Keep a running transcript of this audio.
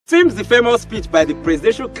Seems the famous speech by the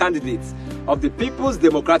presidential candidate of the People's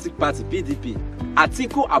Democratic Party (PDP),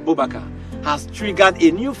 Atiku Abubakar, has triggered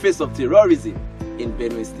a new phase of terrorism in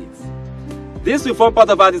Benue State. This will form part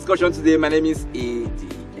of our discussion today. My name is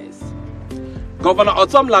ADS. Governor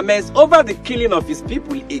Ortom laments over the killing of his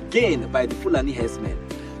people again by the Fulani Herdsmen.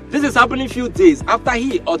 This is happening few days after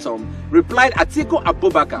he, Ortom, replied Atiku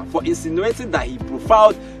Abubakar for insinuating that he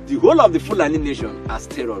profiled the whole of the Fulani nation as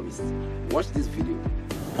terrorists. Watch this video.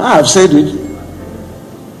 I have said it.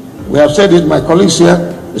 We have said it. My colleagues here,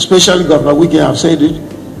 especially Governor Wike, have said it.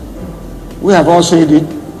 We have all said it.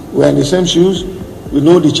 We are in the same shoes. We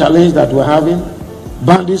know the challenge that we're having.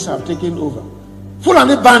 Bandits have taken over.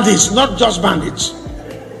 Fulani bandits, not just bandits.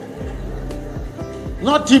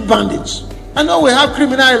 Not thief bandits. I know we have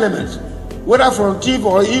criminal elements, whether from thief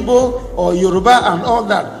or Igbo or Yoruba and all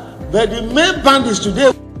that. But the main bandits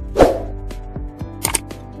today